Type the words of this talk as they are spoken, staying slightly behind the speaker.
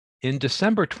In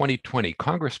December 2020,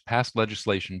 Congress passed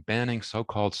legislation banning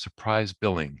so-called surprise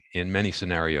billing in many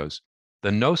scenarios.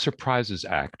 The No Surprises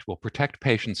Act will protect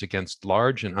patients against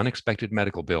large and unexpected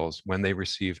medical bills when they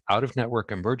receive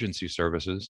out-of-network emergency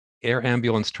services, air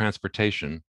ambulance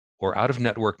transportation, or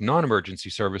out-of-network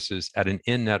non-emergency services at an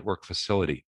in-network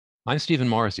facility. I'm Stephen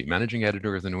Morrissey, managing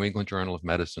editor of the New England Journal of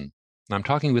Medicine, and I'm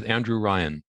talking with Andrew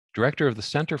Ryan, director of the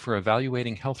Center for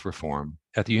Evaluating Health Reform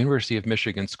at the University of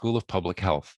Michigan School of Public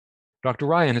Health. Dr.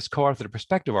 Ryan has co-authored a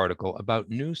perspective article about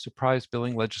new surprise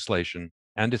billing legislation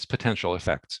and its potential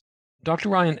effects. Dr.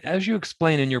 Ryan, as you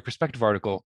explain in your perspective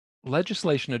article,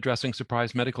 legislation addressing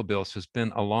surprise medical bills has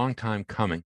been a long time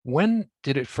coming. When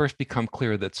did it first become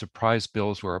clear that surprise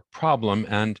bills were a problem,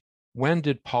 and when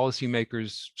did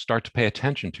policymakers start to pay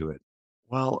attention to it?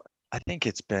 Well, I think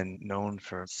it's been known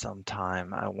for some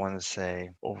time. I want to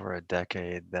say over a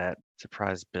decade that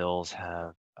surprise bills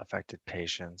have affected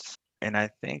patients. And I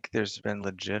think there's been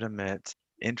legitimate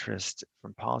interest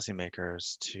from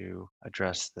policymakers to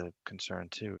address the concern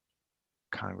too.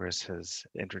 Congress has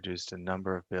introduced a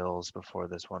number of bills before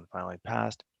this one finally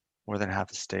passed. More than half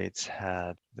the states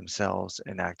had themselves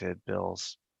enacted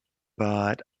bills,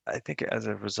 but I think as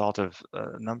a result of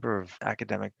a number of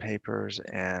academic papers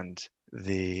and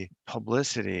the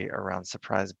publicity around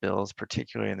surprise bills,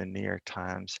 particularly in the New York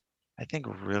Times, I think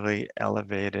really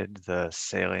elevated the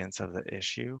salience of the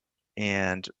issue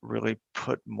and really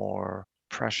put more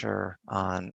pressure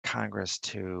on Congress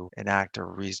to enact a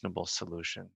reasonable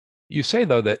solution. You say,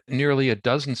 though, that nearly a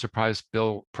dozen surprise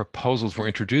bill proposals were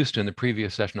introduced in the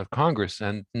previous session of Congress,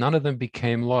 and none of them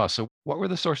became law. So, what were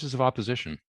the sources of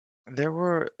opposition? There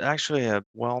were actually a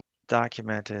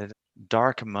well-documented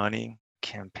dark money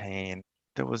campaign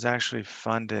that was actually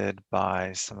funded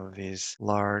by some of these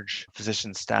large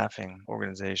physician staffing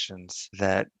organizations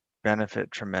that benefit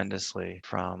tremendously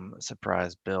from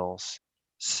surprise bills.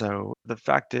 So the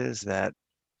fact is that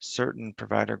certain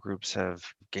provider groups have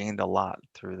gained a lot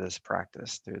through this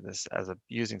practice, through this as a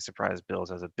using surprise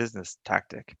bills as a business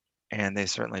tactic, and they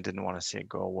certainly didn't want to see it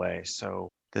go away. So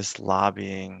this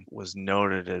lobbying was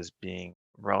noted as being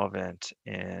relevant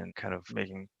in kind of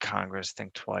making Congress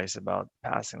think twice about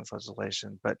passing this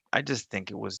legislation. But I just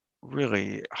think it was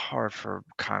really hard for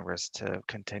Congress to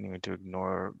continue to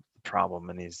ignore the problem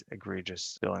in these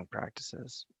egregious billing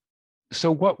practices.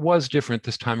 So, what was different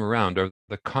this time around? Are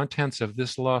the contents of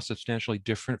this law substantially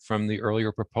different from the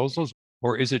earlier proposals,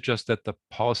 or is it just that the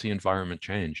policy environment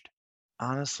changed?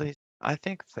 Honestly, I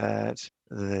think that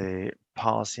the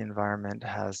policy environment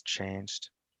has changed.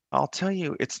 I'll tell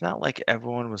you, it's not like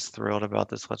everyone was thrilled about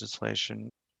this legislation.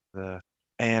 The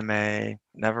AMA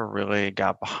never really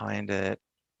got behind it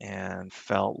and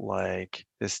felt like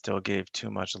this still gave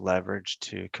too much leverage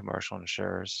to commercial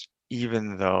insurers,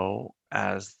 even though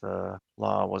as the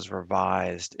law was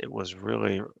revised, it was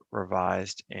really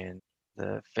revised in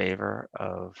the favor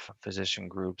of physician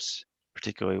groups,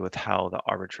 particularly with how the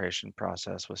arbitration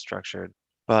process was structured.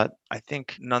 But I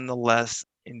think nonetheless,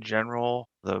 in general,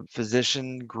 the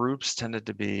physician groups tended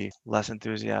to be less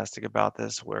enthusiastic about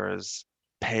this, whereas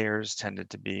payers tended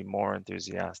to be more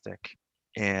enthusiastic.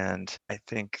 And I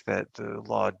think that the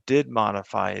law did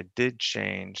modify, it did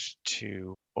change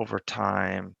to over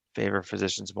time favor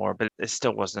physicians more, but it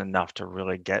still wasn't enough to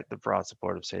really get the broad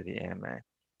support of, say, the AMA.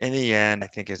 In the end, I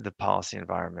think it's the policy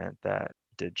environment that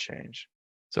did change.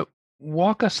 So,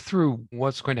 walk us through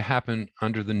what's going to happen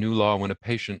under the new law when a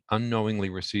patient unknowingly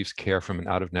receives care from an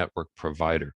out of network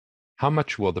provider. How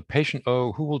much will the patient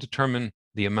owe? Who will determine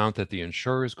the amount that the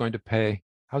insurer is going to pay?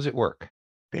 How's it work?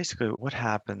 Basically, what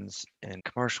happens in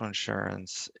commercial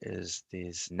insurance is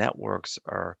these networks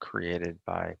are created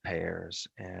by payers,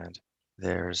 and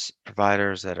there's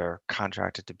providers that are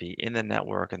contracted to be in the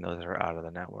network and those that are out of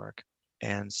the network.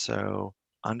 And so,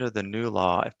 under the new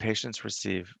law, if patients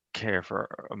receive care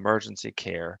for emergency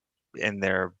care and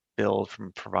they're billed from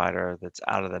a provider that's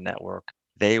out of the network,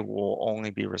 they will only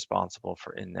be responsible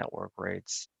for in-network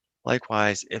rates.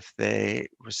 Likewise, if they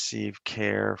receive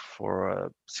care for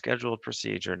a scheduled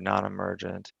procedure,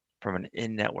 non-emergent, from an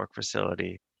in-network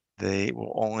facility, they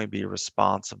will only be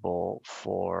responsible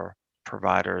for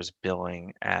providers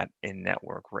billing at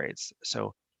in-network rates.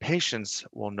 So patients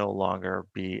will no longer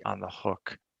be on the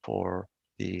hook for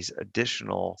these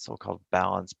additional so-called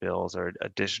balance bills or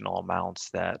additional amounts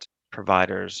that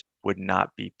providers would not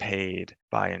be paid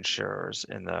by insurers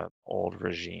in the old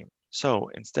regime. So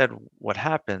instead, what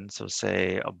happens, so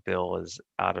say a bill is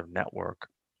out of network,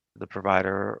 the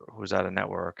provider who's out of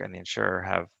network and the insurer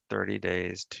have 30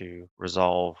 days to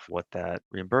resolve what that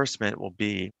reimbursement will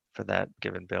be for that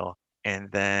given bill. And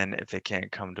then if they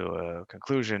can't come to a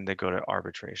conclusion, they go to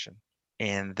arbitration.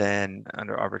 And then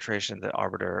under arbitration, the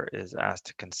arbiter is asked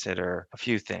to consider a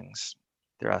few things.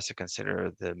 They're asked to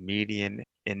consider the median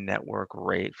in-network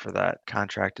rate for that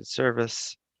contracted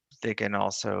service. They can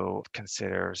also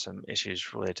consider some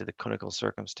issues related to the clinical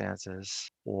circumstances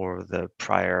or the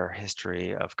prior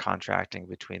history of contracting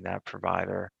between that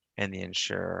provider and the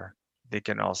insurer. They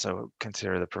can also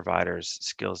consider the provider's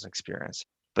skills and experience,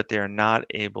 but they're not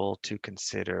able to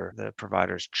consider the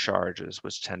provider's charges,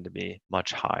 which tend to be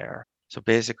much higher. So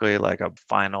basically, like a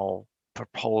final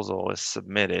proposal is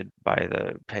submitted by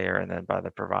the payer and then by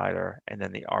the provider, and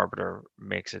then the arbiter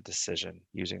makes a decision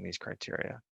using these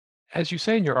criteria. As you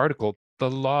say in your article,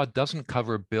 the law doesn't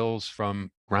cover bills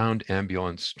from ground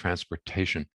ambulance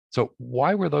transportation. So,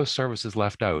 why were those services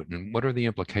left out, and what are the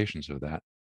implications of that?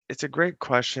 It's a great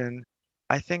question.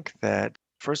 I think that,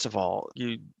 first of all,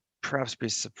 you'd perhaps be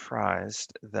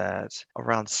surprised that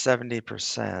around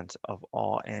 70% of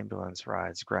all ambulance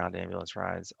rides, ground ambulance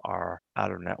rides, are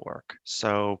out of network.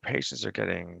 So patients are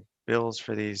getting bills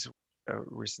for these. A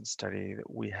recent study that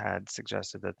we had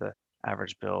suggested that the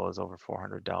average bill is over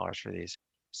 $400 for these.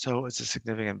 So it's a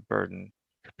significant burden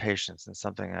for patients and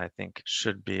something I think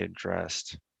should be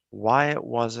addressed. Why it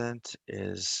wasn't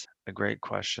is a great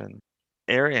question.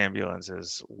 Air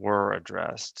ambulances were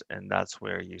addressed, and that's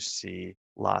where you see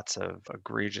lots of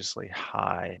egregiously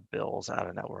high bills,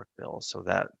 out-of-network bills, so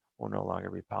that will no longer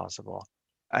be possible.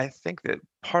 I think that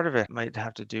part of it might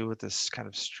have to do with this kind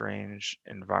of strange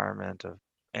environment of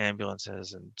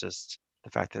ambulances and just the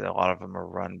fact that a lot of them are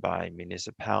run by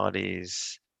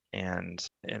municipalities and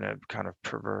in a kind of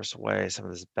perverse way, some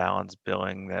of this balance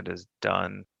billing that is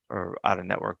done or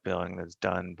out-of-network billing that's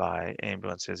done by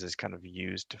ambulances is kind of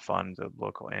used to fund the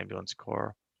local ambulance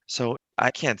corps. So I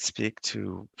can't speak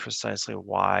to precisely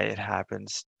why it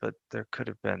happens, but there could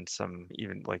have been some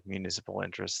even like municipal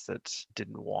interests that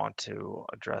didn't want to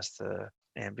address the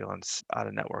ambulance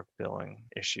out-of-network billing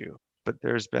issue. But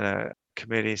there's been a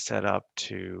committee set up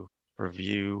to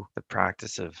review the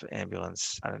practice of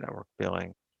ambulance out-of-network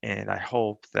billing, and I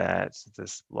hope that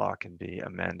this law can be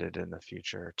amended in the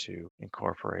future to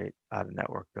incorporate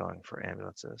out-of-network billing for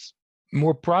ambulances.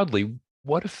 More broadly,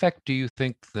 what effect do you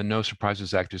think the No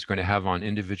Surprises Act is going to have on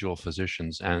individual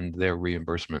physicians and their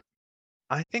reimbursement?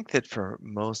 I think that for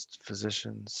most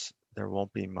physicians, there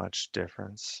won't be much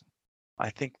difference. I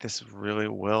think this really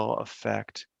will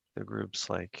affect the groups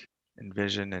like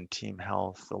Envision and Team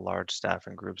Health, the large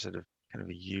staffing groups that have kind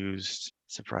of used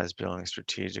surprise billing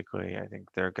strategically. I think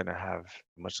they're going to have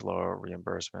much lower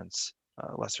reimbursements,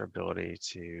 lesser ability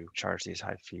to charge these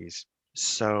high fees.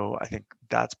 So I think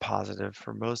that's positive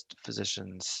for most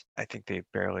physicians. I think they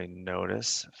barely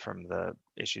notice from the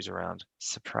issues around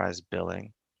surprise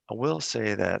billing. I will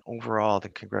say that overall, the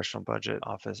Congressional Budget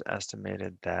Office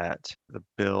estimated that the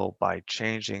bill, by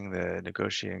changing the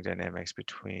negotiating dynamics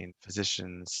between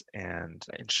physicians and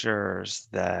insurers,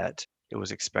 that it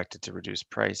was expected to reduce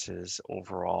prices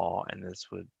overall, and this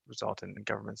would result in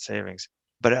government savings.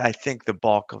 But I think the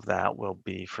bulk of that will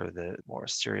be for the more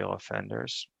serial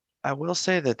offenders. I will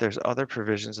say that there's other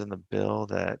provisions in the bill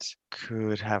that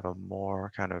could have a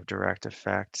more kind of direct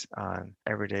effect on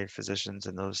everyday physicians,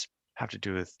 and those have to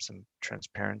do with some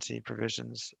transparency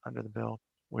provisions under the bill,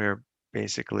 where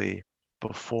basically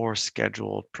before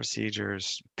scheduled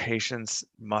procedures, patients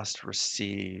must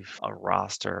receive a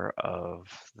roster of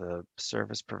the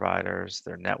service providers,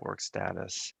 their network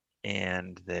status,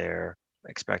 and their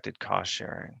expected cost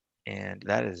sharing. And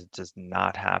that is does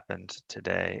not happen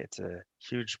today. It's a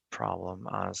huge problem,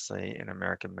 honestly, in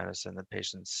American medicine that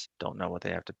patients don't know what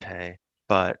they have to pay.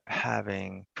 But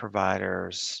having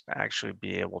providers actually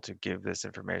be able to give this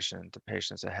information to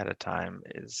patients ahead of time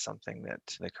is something that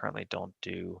they currently don't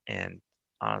do and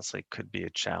honestly could be a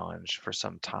challenge for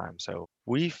some time. So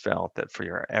we felt that for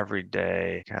your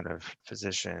everyday kind of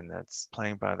physician that's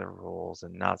playing by the rules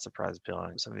and not surprise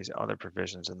billing, some of these other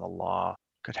provisions in the law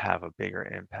could have a bigger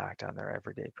impact on their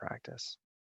everyday practice.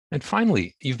 And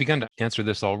finally, you've begun to answer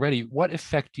this already. What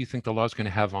effect do you think the law is going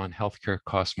to have on healthcare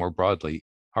costs more broadly?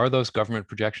 Are those government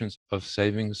projections of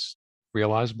savings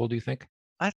realizable, do you think?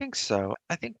 I think so.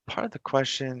 I think part of the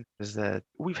question is that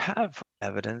we have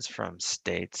evidence from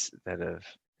states that have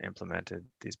implemented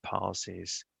these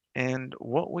policies. And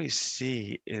what we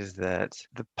see is that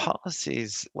the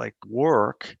policies like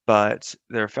work, but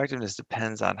their effectiveness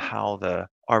depends on how the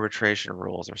arbitration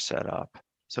rules are set up.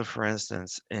 So, for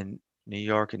instance, in New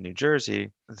York and New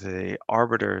Jersey, the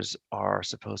arbiters are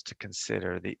supposed to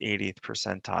consider the 80th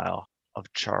percentile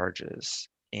of charges.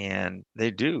 And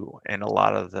they do. And a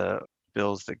lot of the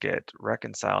bills that get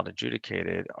reconciled,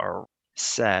 adjudicated, are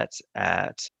set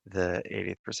at the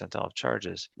 80th percentile of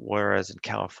charges, whereas in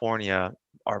California,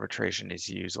 arbitration is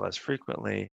used less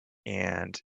frequently,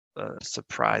 and the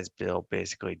surprise bill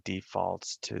basically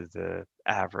defaults to the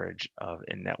average of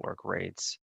in-network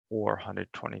rates or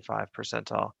 125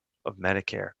 percentile of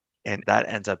Medicare. And that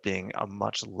ends up being a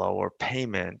much lower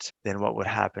payment than what would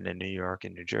happen in New York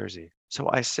and New Jersey. So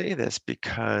I say this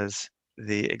because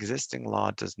the existing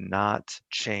law does not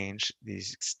change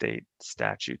these state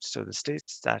statutes. So the state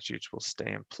statutes will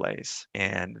stay in place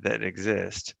and that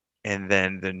exist. And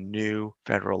then the new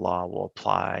federal law will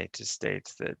apply to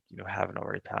states that, haven't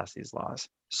already passed these laws.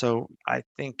 So I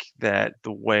think that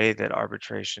the way that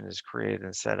arbitration is created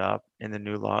and set up in the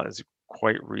new law is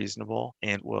quite reasonable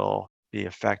and will be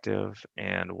effective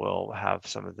and will have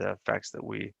some of the effects that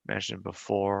we mentioned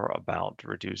before about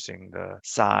reducing the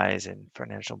size and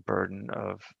financial burden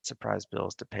of surprise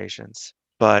bills to patients.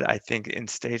 But I think in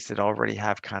states that already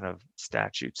have kind of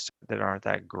statutes that aren't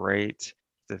that great,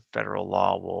 the federal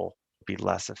law will be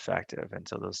less effective. And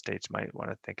so those states might want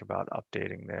to think about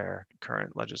updating their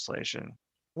current legislation.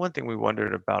 One thing we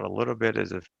wondered about a little bit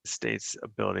is if states'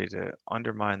 ability to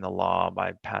undermine the law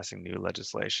by passing new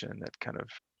legislation that kind of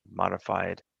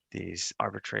modified these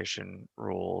arbitration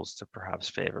rules to perhaps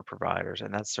favor providers,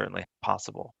 and that's certainly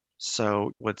possible.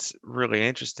 So, what's really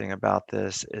interesting about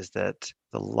this is that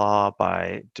the law,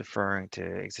 by deferring to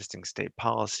existing state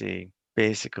policy,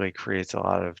 basically creates a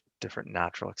lot of different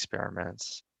natural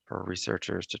experiments for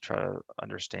researchers to try to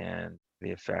understand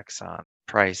the effects on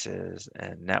prices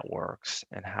and networks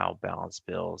and how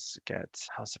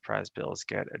surprise bills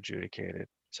get adjudicated.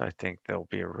 So I think there'll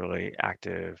be a really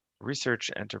active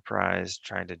research enterprise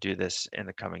trying to do this in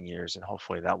the coming years, and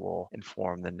hopefully that will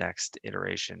inform the next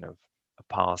iteration of a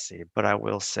policy. But I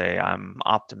will say I'm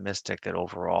optimistic that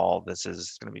overall this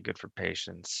is going to be good for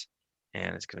patients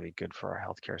and it's going to be good for our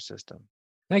healthcare system.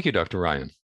 Thank you, Dr. Ryan.